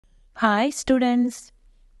Hi students,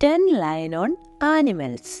 10 line on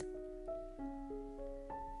animals.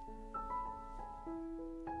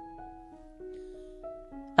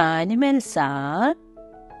 Animals are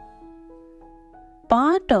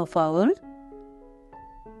part of our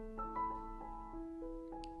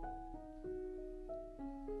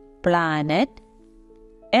planet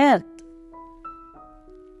Earth.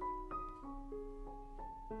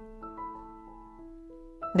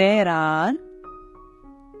 There are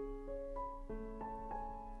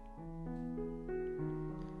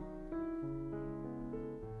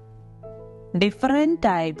different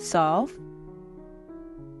types of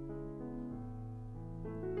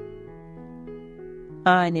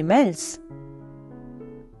animals.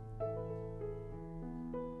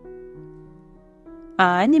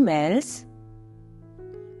 Animals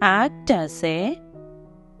act as a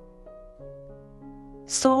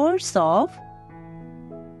source of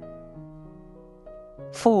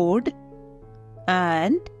food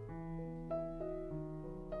and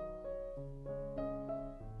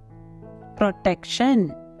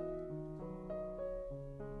protection.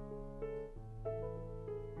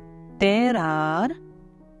 There are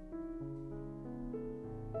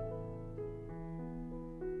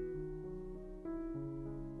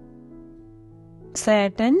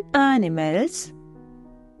certain animals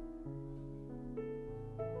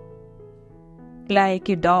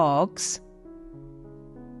like dogs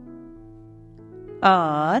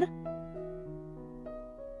are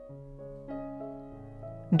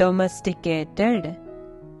domesticated.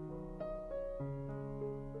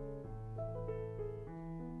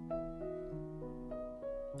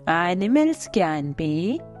 Animals can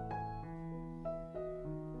be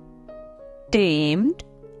tamed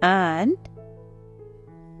and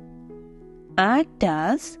act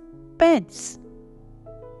as pets.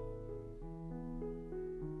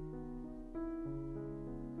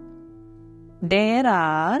 There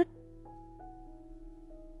are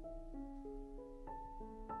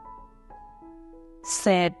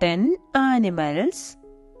certain animals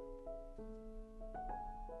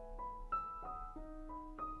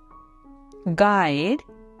guide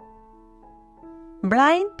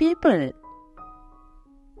blind people.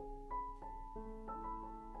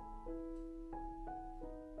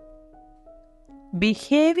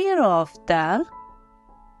 Behavior of the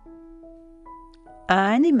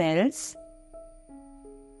animals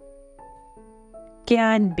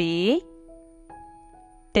can be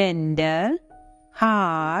tender,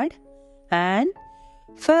 hard, and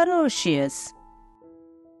ferocious.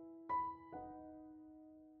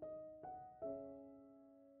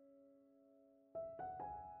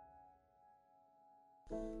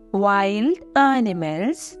 Wild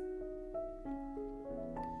animals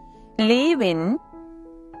live in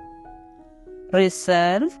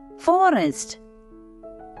reserve forest.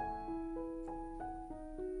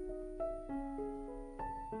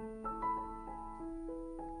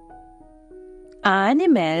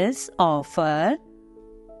 Animals offer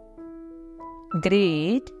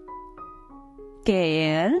great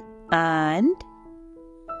care and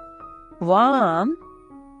warmth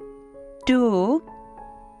to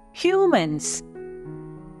humans.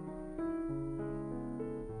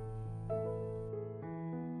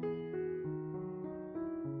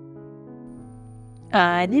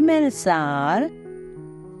 Animals are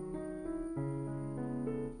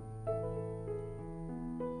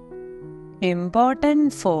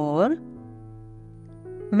important for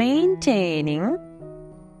maintaining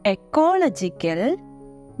ecological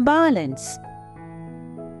balance.